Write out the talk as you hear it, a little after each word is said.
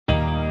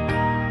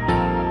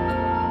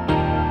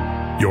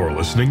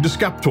listening to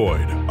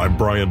Skeptoid. I'm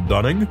Brian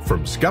Dunning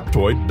from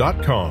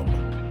Skeptoid.com.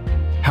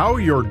 How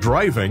your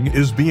driving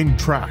is being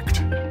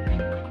tracked.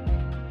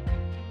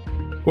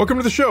 Welcome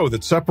to the show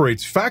that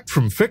separates fact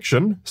from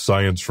fiction,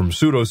 science from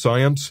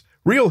pseudoscience,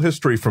 real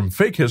history from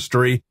fake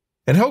history,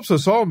 and helps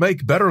us all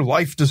make better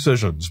life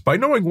decisions by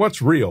knowing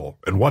what's real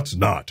and what's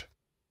not.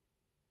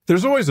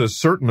 There's always a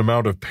certain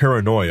amount of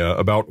paranoia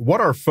about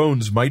what our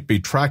phones might be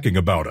tracking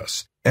about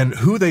us and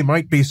who they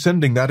might be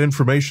sending that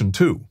information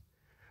to.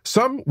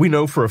 Some we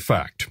know for a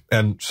fact,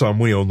 and some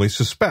we only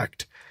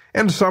suspect,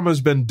 and some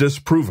has been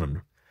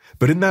disproven.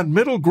 But in that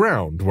middle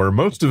ground, where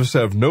most of us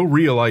have no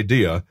real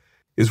idea,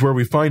 is where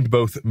we find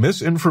both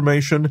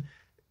misinformation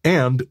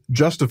and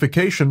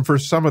justification for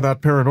some of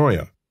that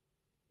paranoia.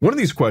 One of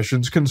these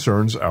questions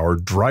concerns our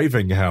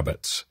driving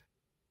habits.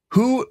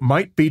 Who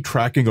might be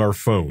tracking our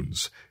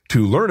phones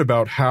to learn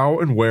about how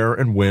and where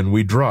and when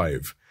we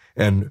drive?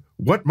 And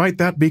what might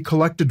that be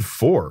collected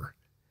for?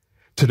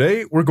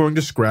 Today, we're going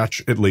to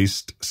scratch at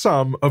least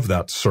some of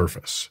that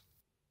surface.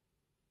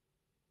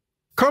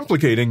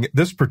 Complicating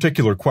this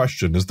particular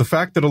question is the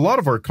fact that a lot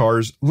of our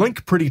cars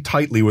link pretty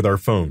tightly with our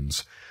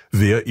phones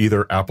via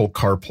either Apple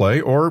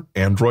CarPlay or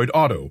Android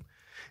Auto.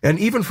 And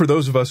even for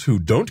those of us who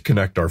don't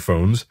connect our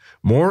phones,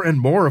 more and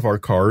more of our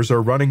cars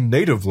are running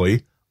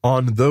natively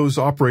on those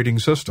operating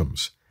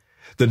systems.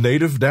 The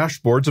native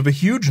dashboards of a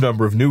huge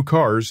number of new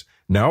cars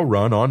now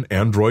run on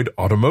Android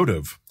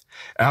Automotive.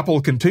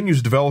 Apple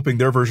continues developing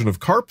their version of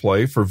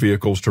CarPlay for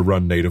vehicles to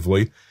run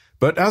natively,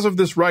 but as of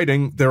this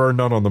writing, there are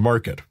none on the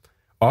market.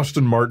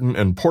 Aston Martin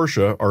and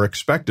Porsche are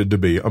expected to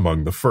be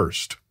among the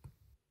first.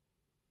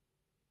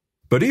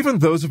 But even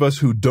those of us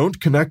who don't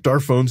connect our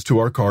phones to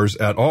our cars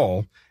at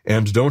all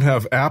and don't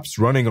have apps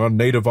running on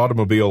native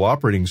automobile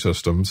operating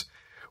systems,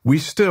 we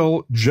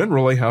still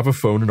generally have a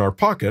phone in our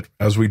pocket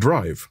as we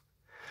drive.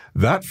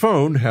 That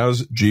phone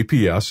has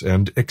GPS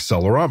and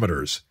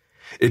accelerometers.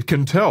 It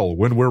can tell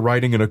when we're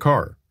riding in a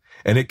car,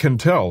 and it can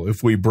tell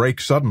if we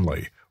brake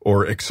suddenly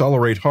or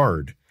accelerate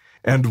hard,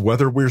 and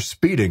whether we're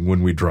speeding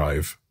when we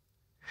drive.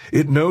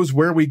 It knows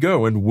where we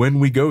go and when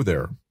we go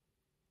there.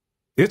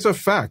 It's a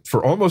fact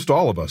for almost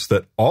all of us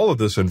that all of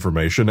this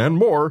information and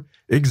more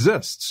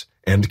exists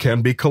and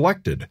can be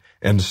collected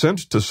and sent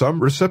to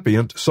some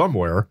recipient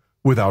somewhere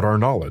without our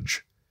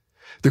knowledge.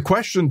 The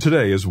question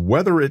today is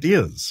whether it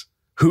is.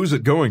 Who's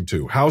it going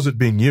to? How's it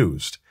being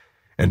used?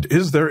 And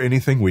is there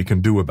anything we can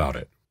do about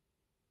it?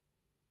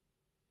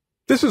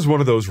 This is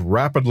one of those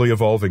rapidly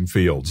evolving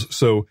fields,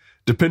 so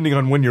depending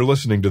on when you're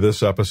listening to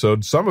this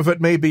episode, some of it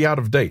may be out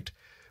of date.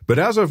 But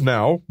as of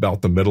now,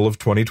 about the middle of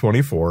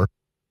 2024,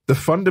 the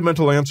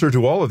fundamental answer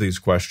to all of these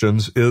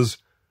questions is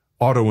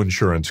auto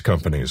insurance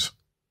companies.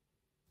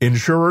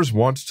 Insurers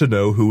want to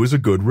know who is a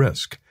good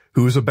risk,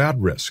 who is a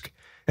bad risk,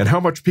 and how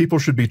much people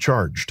should be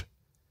charged.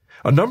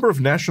 A number of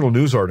national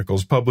news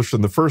articles published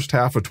in the first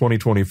half of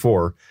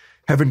 2024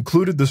 have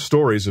included the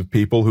stories of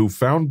people who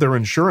found their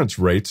insurance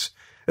rates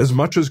as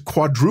much as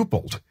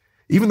quadrupled,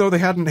 even though they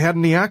hadn't had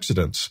any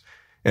accidents.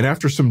 And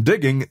after some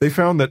digging, they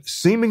found that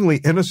seemingly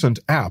innocent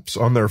apps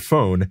on their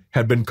phone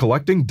had been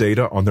collecting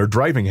data on their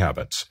driving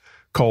habits,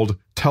 called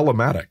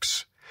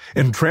telematics,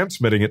 and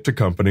transmitting it to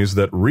companies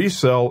that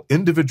resell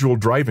individual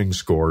driving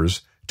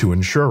scores to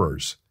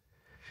insurers.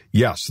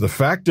 Yes, the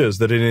fact is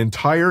that an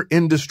entire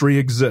industry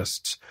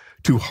exists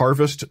to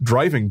harvest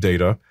driving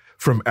data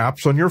from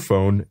apps on your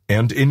phone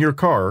and in your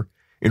car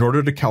in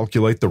order to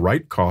calculate the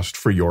right cost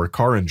for your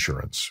car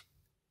insurance.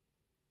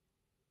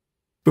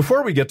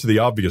 Before we get to the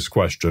obvious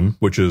question,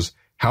 which is,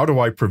 how do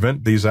I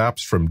prevent these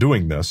apps from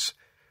doing this,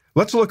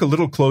 let's look a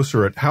little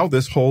closer at how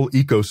this whole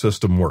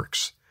ecosystem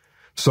works.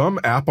 Some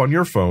app on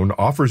your phone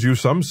offers you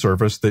some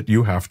service that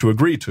you have to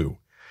agree to.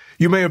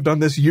 You may have done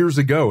this years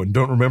ago and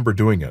don't remember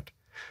doing it.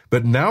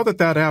 But now that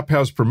that app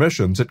has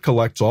permissions, it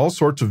collects all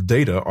sorts of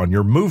data on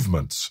your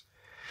movements.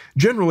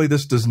 Generally,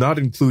 this does not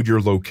include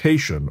your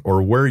location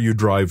or where you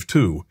drive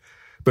to,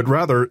 but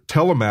rather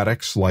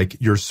telematics like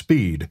your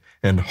speed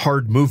and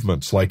hard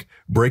movements like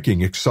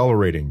braking,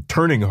 accelerating,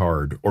 turning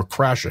hard, or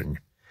crashing.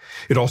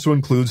 It also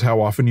includes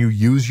how often you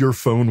use your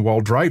phone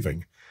while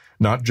driving,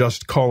 not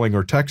just calling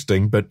or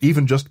texting, but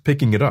even just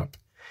picking it up.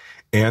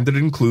 And it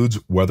includes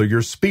whether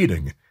you're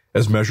speeding,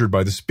 as measured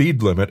by the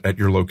speed limit at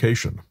your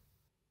location.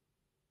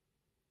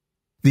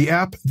 The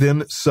app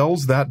then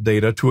sells that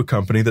data to a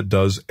company that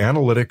does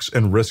analytics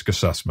and risk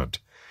assessment.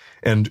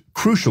 And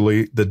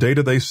crucially, the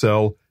data they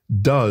sell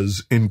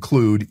does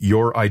include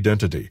your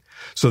identity.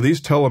 So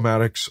these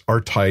telematics are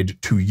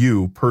tied to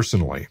you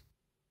personally.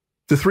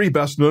 The three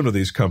best known of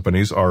these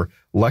companies are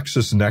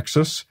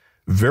LexisNexis,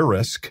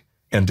 Verisk,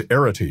 and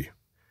Arity.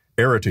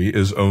 Arity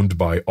is owned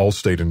by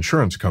Allstate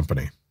Insurance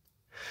Company.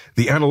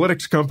 The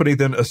analytics company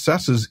then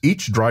assesses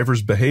each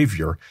driver's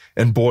behavior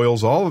and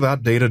boils all of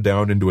that data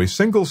down into a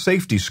single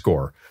safety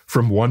score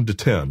from 1 to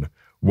 10,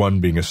 1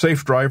 being a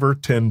safe driver,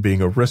 10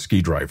 being a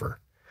risky driver.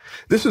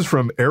 This is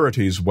from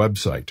Arity's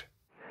website.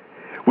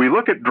 We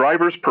look at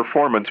drivers'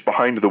 performance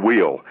behind the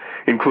wheel,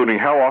 including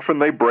how often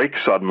they brake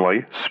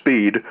suddenly,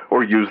 speed,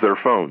 or use their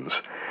phones.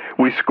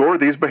 We score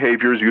these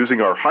behaviors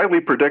using our highly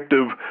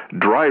predictive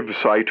Drive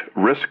Site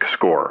risk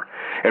score,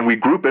 and we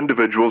group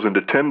individuals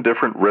into 10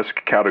 different risk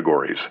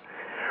categories.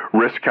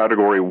 Risk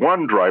Category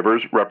 1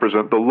 drivers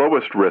represent the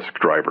lowest risk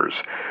drivers,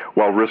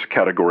 while Risk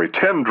Category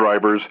 10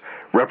 drivers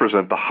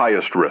represent the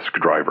highest risk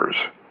drivers.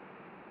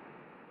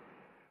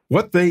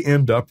 What they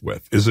end up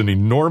with is an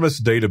enormous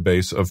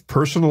database of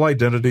personal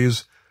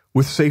identities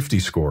with safety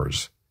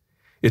scores.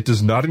 It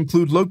does not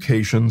include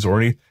locations or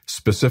any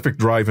specific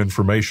drive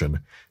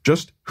information,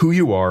 just who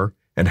you are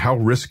and how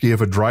risky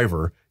of a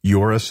driver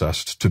you are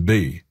assessed to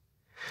be.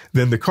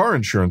 Then the car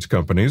insurance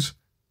companies,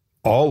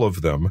 all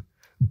of them,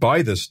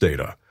 buy this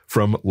data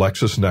from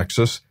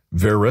LexisNexis,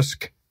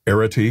 Verisk,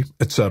 Arity,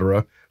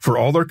 etc., for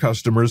all their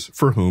customers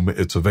for whom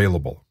it's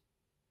available.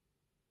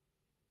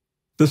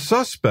 The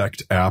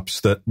suspect apps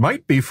that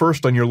might be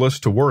first on your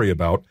list to worry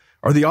about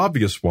are the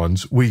obvious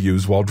ones we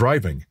use while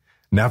driving,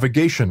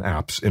 navigation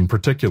apps in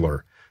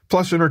particular,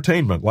 plus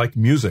entertainment like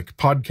music,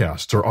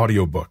 podcasts, or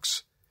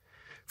audiobooks.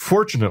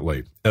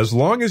 Fortunately, as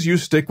long as you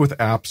stick with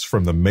apps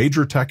from the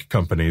major tech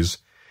companies,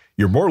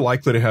 you're more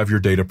likely to have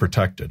your data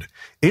protected.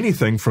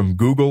 Anything from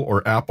Google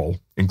or Apple,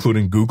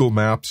 including Google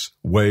Maps,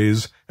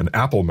 Waze, and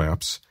Apple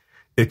Maps,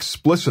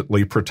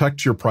 explicitly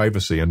protects your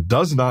privacy and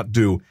does not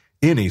do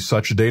any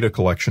such data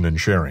collection and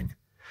sharing.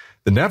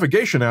 The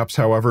navigation apps,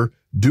 however,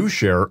 do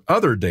share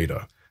other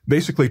data,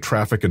 basically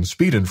traffic and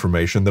speed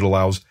information that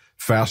allows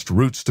fast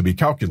routes to be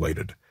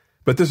calculated.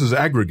 But this is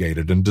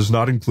aggregated and does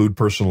not include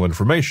personal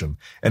information,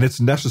 and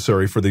it's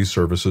necessary for these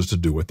services to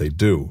do what they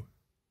do.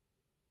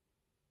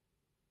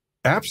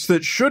 Apps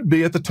that should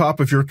be at the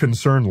top of your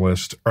concern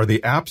list are the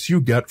apps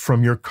you get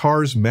from your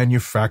car's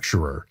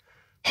manufacturer.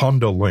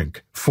 Honda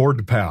Link,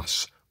 Ford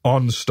Pass,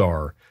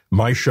 OnStar,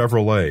 My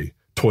Chevrolet,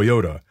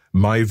 Toyota,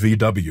 My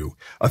VW,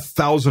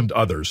 1,000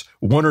 others,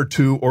 1 or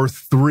 2 or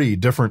 3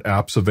 different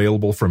apps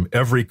available from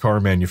every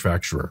car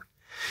manufacturer.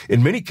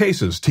 In many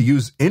cases, to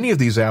use any of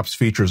these apps'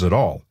 features at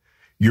all,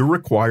 you're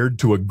required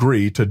to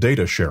agree to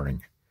data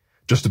sharing.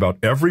 Just about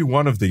every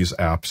one of these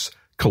apps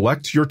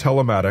collects your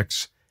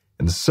telematics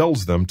and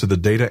sells them to the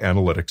data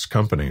analytics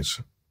companies.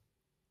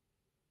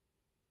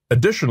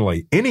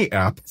 Additionally, any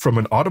app from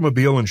an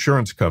automobile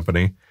insurance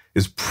company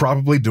is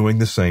probably doing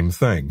the same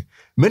thing,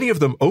 many of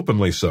them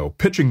openly so,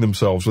 pitching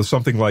themselves with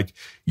something like,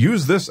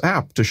 "Use this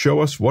app to show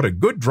us what a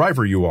good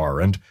driver you are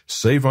and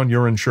save on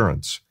your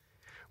insurance,"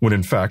 when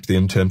in fact the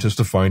intent is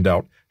to find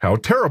out how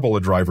terrible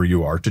a driver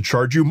you are to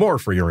charge you more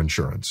for your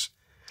insurance.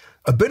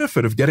 A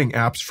benefit of getting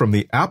apps from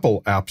the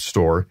Apple App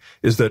Store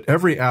is that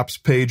every app's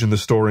page in the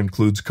store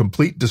includes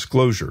complete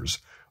disclosures,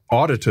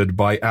 audited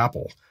by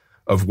Apple,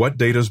 of what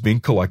data is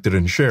being collected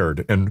and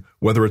shared, and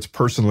whether it's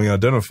personally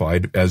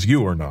identified as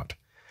you or not.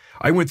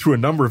 I went through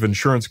a number of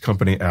insurance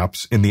company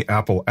apps in the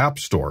Apple App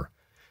Store,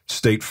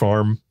 State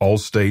Farm,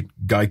 Allstate,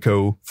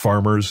 Geico,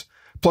 Farmers,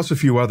 plus a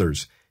few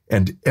others,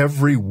 and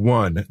every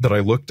one that I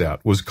looked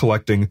at was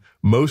collecting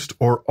most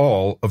or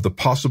all of the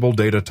possible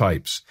data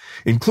types,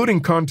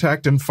 including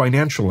contact and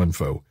financial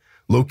info,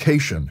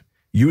 location,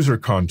 user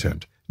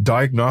content,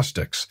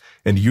 diagnostics,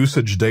 and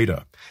usage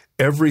data,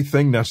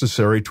 everything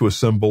necessary to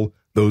assemble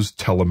those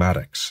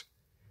telematics.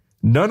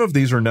 None of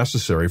these are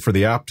necessary for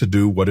the app to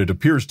do what it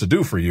appears to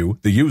do for you,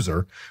 the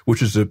user,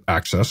 which is to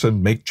access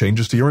and make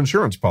changes to your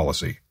insurance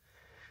policy.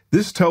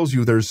 This tells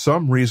you there's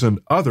some reason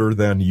other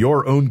than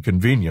your own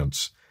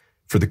convenience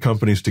for the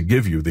companies to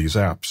give you these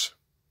apps.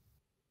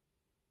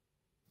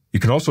 You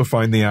can also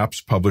find the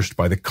apps published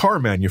by the car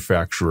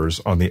manufacturers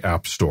on the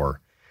App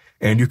Store,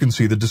 and you can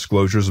see the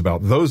disclosures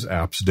about those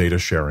apps' data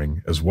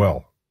sharing as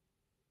well.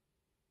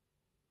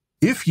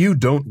 If you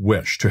don't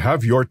wish to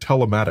have your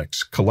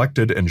telematics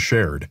collected and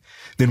shared,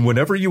 then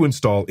whenever you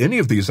install any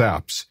of these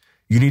apps,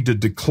 you need to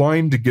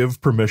decline to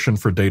give permission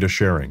for data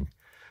sharing.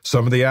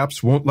 Some of the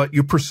apps won't let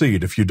you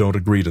proceed if you don't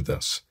agree to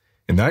this.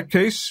 In that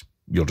case,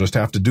 you'll just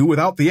have to do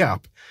without the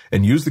app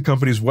and use the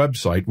company's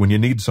website when you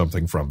need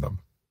something from them.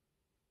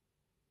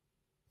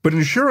 But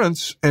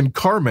insurance and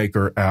car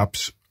maker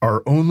apps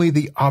are only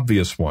the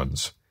obvious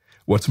ones.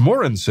 What's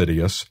more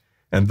insidious,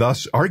 and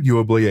thus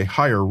arguably a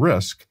higher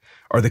risk,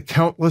 are the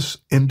countless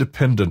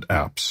independent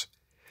apps.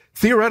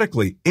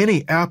 Theoretically,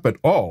 any app at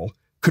all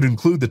could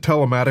include the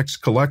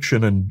telematics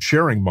collection and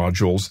sharing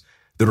modules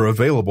that are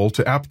available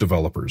to app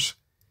developers.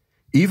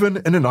 Even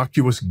an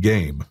innocuous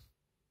game.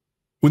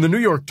 When the New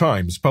York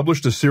Times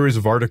published a series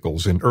of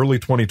articles in early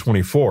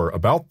 2024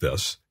 about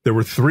this, there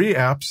were 3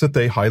 apps that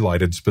they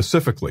highlighted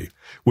specifically,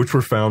 which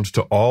were found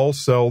to all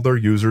sell their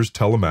users'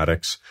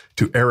 telematics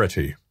to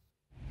Arity.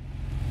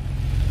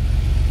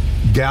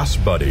 Gas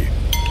Buddy,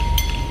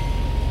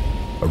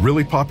 a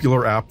really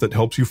popular app that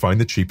helps you find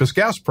the cheapest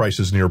gas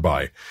prices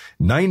nearby.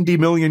 90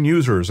 million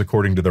users,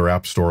 according to their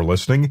App Store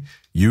listing,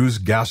 use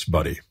Gas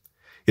Buddy.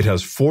 It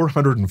has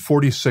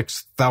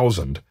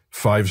 446,000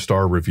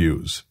 5-star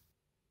reviews.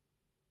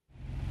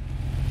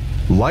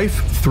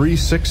 Life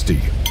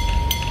 360,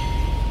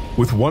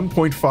 with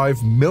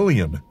 1.5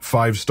 million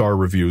 5-star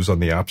reviews on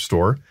the App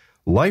Store,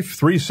 Life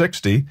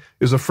 360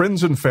 is a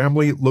friends and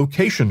family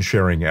location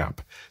sharing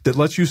app that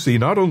lets you see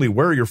not only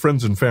where your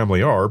friends and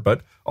family are,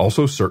 but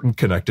also certain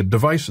connected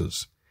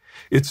devices.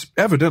 It's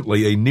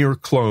evidently a near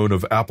clone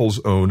of Apple's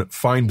own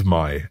Find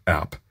My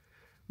app,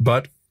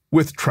 but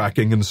with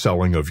tracking and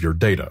selling of your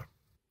data.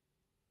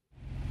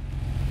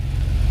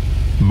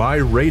 My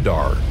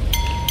Radar.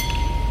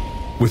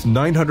 With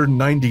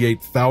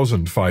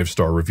 998,000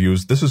 five-star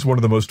reviews, this is one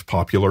of the most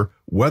popular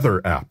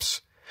weather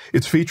apps.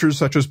 Its features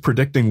such as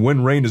predicting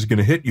when rain is going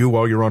to hit you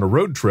while you're on a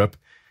road trip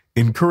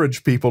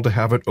encourage people to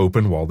have it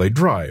open while they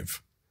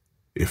drive.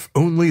 If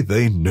only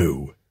they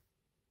knew.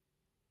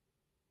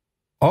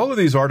 All of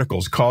these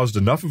articles caused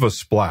enough of a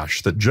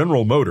splash that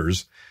General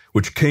Motors,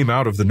 which came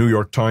out of the New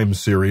York Times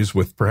series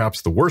with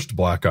perhaps the worst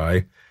black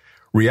eye,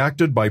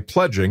 reacted by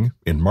pledging,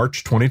 in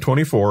March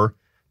 2024,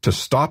 to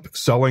stop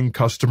selling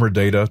customer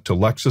data to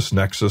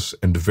LexisNexis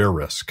and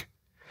Verisk.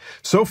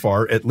 So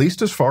far, at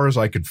least as far as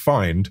I could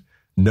find,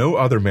 no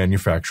other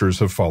manufacturers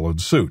have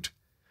followed suit.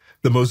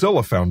 The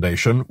Mozilla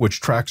Foundation,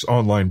 which tracks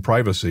online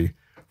privacy,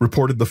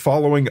 reported the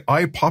following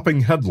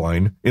eye-popping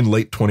headline in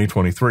late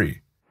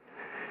 2023.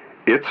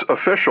 It's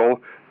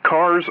official.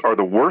 Cars are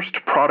the worst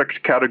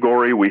product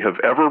category we have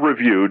ever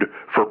reviewed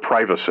for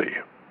privacy.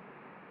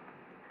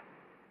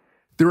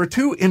 There are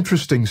two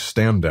interesting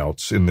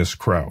standouts in this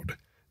crowd: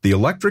 the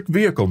electric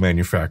vehicle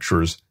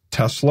manufacturers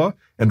Tesla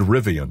and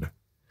Rivian.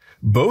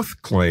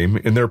 Both claim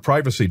in their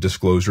privacy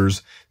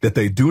disclosures that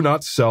they do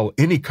not sell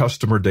any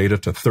customer data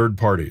to third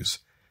parties,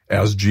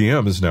 as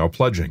GM is now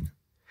pledging.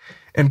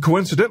 And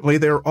coincidentally,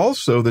 they are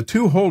also the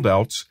two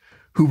holdouts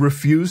who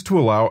refuse to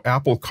allow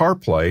Apple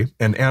CarPlay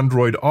and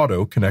Android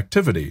Auto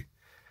connectivity.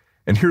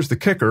 And here's the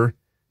kicker: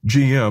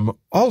 GM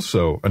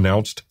also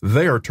announced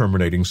they are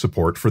terminating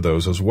support for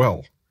those as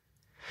well.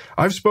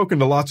 I've spoken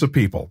to lots of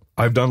people,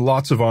 I've done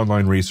lots of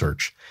online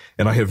research,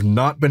 and I have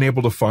not been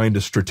able to find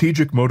a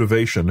strategic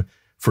motivation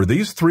for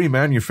these three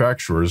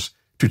manufacturers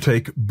to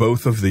take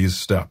both of these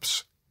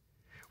steps.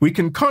 We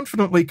can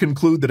confidently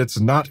conclude that it's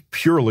not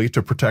purely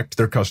to protect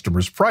their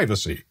customers'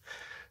 privacy,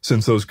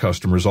 since those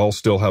customers all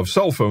still have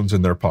cell phones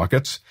in their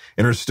pockets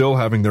and are still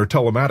having their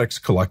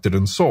telematics collected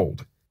and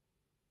sold.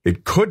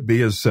 It could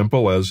be as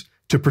simple as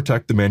to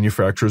protect the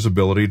manufacturer's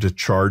ability to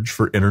charge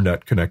for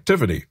internet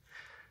connectivity,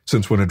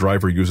 since when a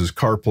driver uses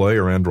CarPlay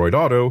or Android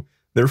Auto,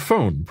 their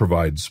phone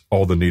provides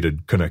all the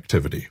needed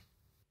connectivity.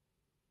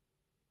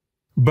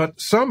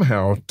 But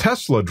somehow,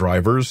 Tesla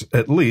drivers,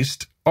 at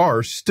least,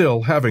 are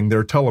still having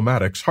their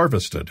telematics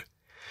harvested.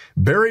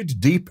 Buried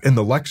deep in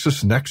the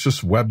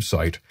LexisNexis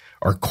website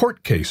are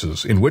court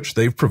cases in which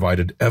they've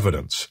provided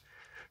evidence.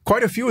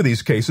 Quite a few of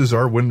these cases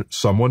are when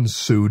someone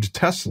sued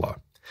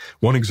Tesla.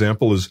 One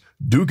example is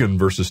Dugan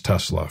versus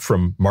Tesla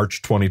from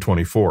March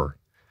 2024.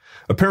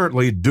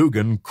 Apparently,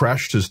 Dugan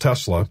crashed his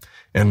Tesla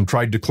and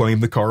tried to claim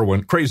the car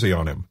went crazy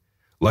on him.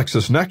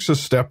 LexisNexis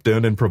stepped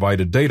in and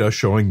provided data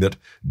showing that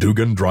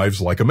Dugan drives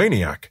like a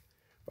maniac.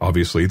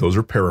 Obviously, those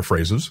are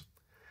paraphrases.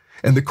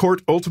 And the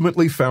court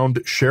ultimately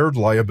found shared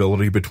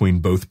liability between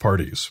both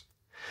parties.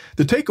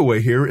 The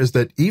takeaway here is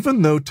that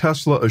even though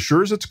Tesla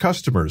assures its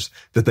customers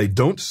that they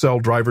don't sell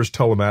drivers'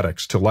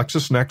 telematics to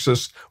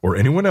LexisNexis or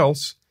anyone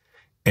else,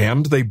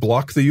 and they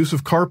block the use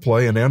of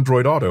CarPlay and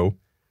Android Auto,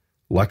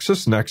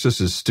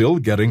 LexisNexis is still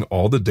getting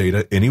all the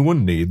data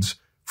anyone needs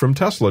from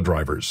Tesla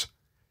drivers.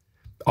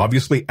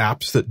 Obviously,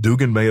 apps that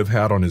Dugan may have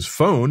had on his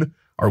phone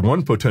are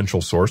one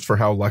potential source for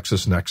how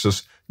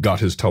LexisNexis got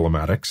his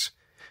telematics.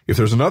 If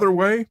there's another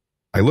way,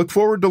 I look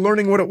forward to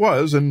learning what it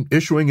was and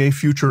issuing a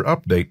future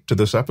update to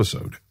this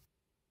episode.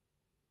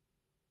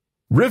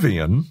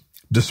 Rivian,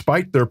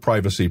 despite their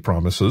privacy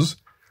promises,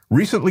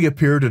 recently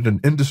appeared at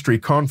an industry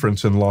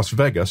conference in Las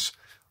Vegas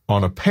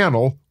on a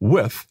panel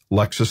with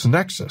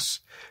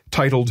LexisNexis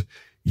titled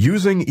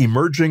Using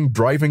Emerging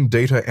Driving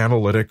Data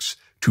Analytics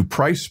to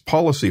Price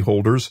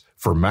Policyholders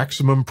for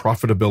Maximum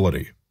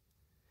Profitability.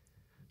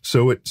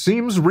 So it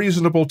seems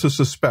reasonable to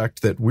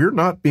suspect that we're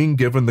not being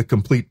given the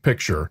complete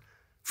picture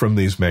from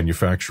these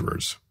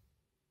manufacturers.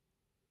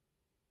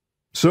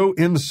 So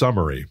in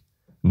summary,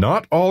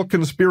 not all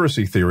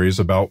conspiracy theories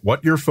about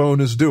what your phone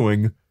is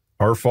doing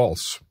are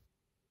false.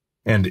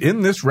 And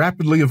in this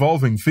rapidly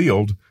evolving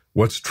field,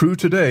 what's true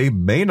today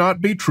may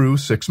not be true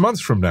 6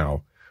 months from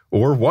now,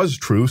 or was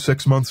true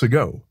 6 months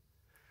ago.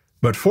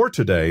 But for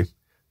today,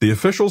 the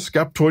official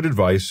Skeptoid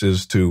advice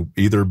is to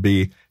either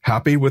be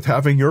happy with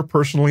having your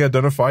personally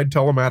identified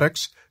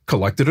telematics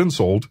collected and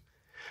sold,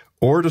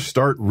 or to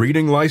start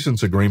reading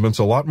license agreements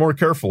a lot more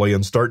carefully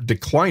and start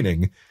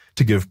declining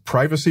to give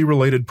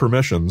privacy-related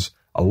permissions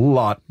a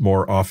lot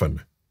more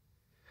often.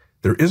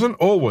 There isn't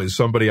always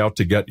somebody out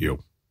to get you,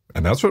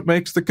 and that's what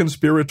makes the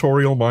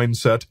conspiratorial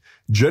mindset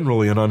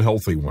generally an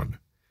unhealthy one.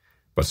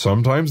 But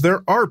sometimes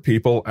there are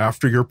people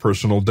after your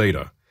personal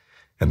data,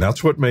 and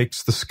that's what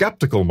makes the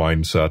skeptical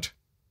mindset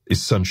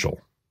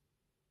essential.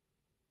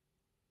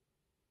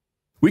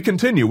 We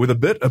continue with a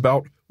bit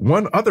about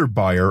one other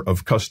buyer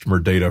of customer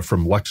data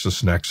from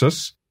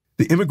LexisNexis,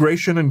 the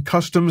Immigration and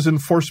Customs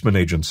Enforcement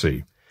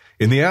Agency,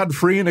 in the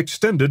ad-free and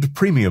extended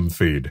premium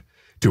feed.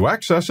 To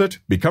access it,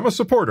 become a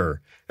supporter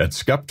at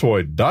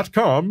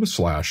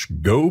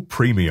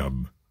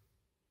skeptoid.com/go-premium.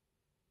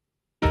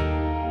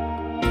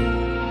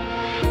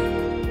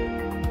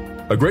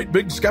 A great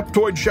big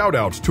Skeptoid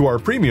shout-out to our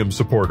premium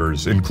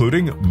supporters,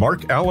 including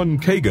Mark Allen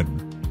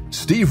Kagan,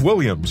 Steve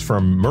Williams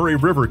from Murray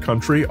River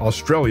Country,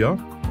 Australia,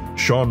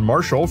 Sean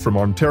Marshall from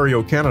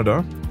Ontario,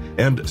 Canada,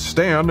 and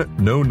Stan,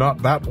 no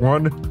not that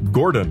one,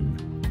 Gordon.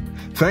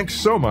 Thanks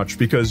so much,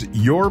 because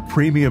your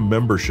premium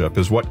membership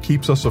is what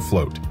keeps us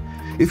afloat.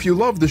 If you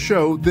love the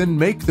show, then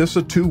make this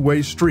a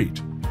two-way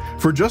street.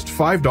 For just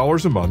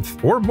 $5 a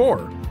month or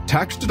more,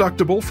 tax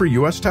deductible for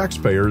U.S.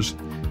 taxpayers,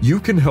 you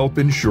can help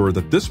ensure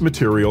that this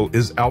material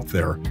is out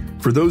there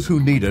for those who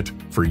need it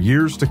for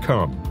years to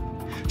come.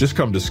 Just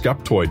come to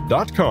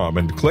Skeptoid.com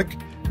and click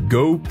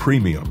Go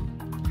Premium.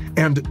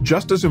 And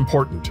just as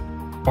important,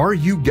 are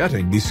you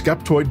getting the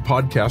Skeptoid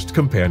Podcast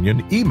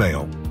Companion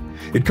email?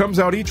 It comes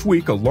out each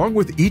week along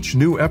with each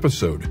new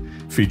episode,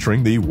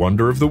 featuring the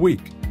Wonder of the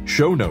Week,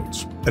 show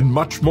notes, and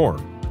much more.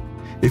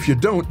 If you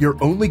don't,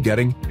 you're only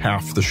getting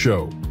half the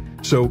show.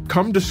 So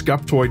come to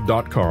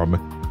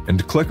Skeptoid.com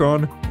and click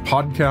on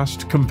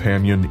Podcast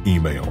Companion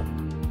Email.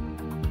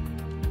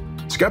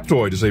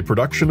 Skeptoid is a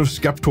production of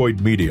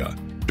Skeptoid Media.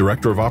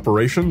 Director of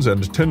Operations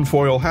and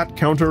Tinfoil Hat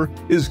Counter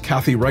is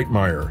Kathy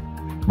Reitmeyer.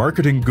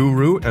 Marketing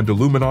Guru and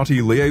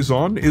Illuminati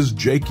Liaison is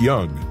Jake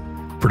Young.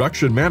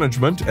 Production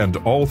Management and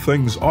All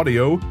Things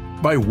Audio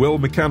by Will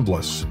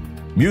McCandless.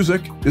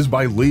 Music is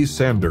by Lee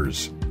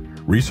Sanders.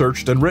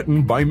 Researched and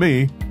written by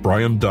me,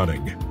 Brian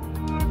Dunning.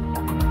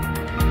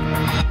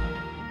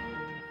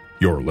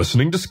 You're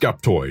listening to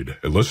Skeptoid,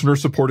 a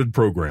listener-supported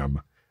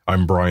program.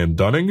 I'm Brian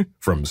Dunning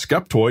from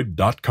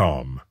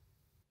Skeptoid.com.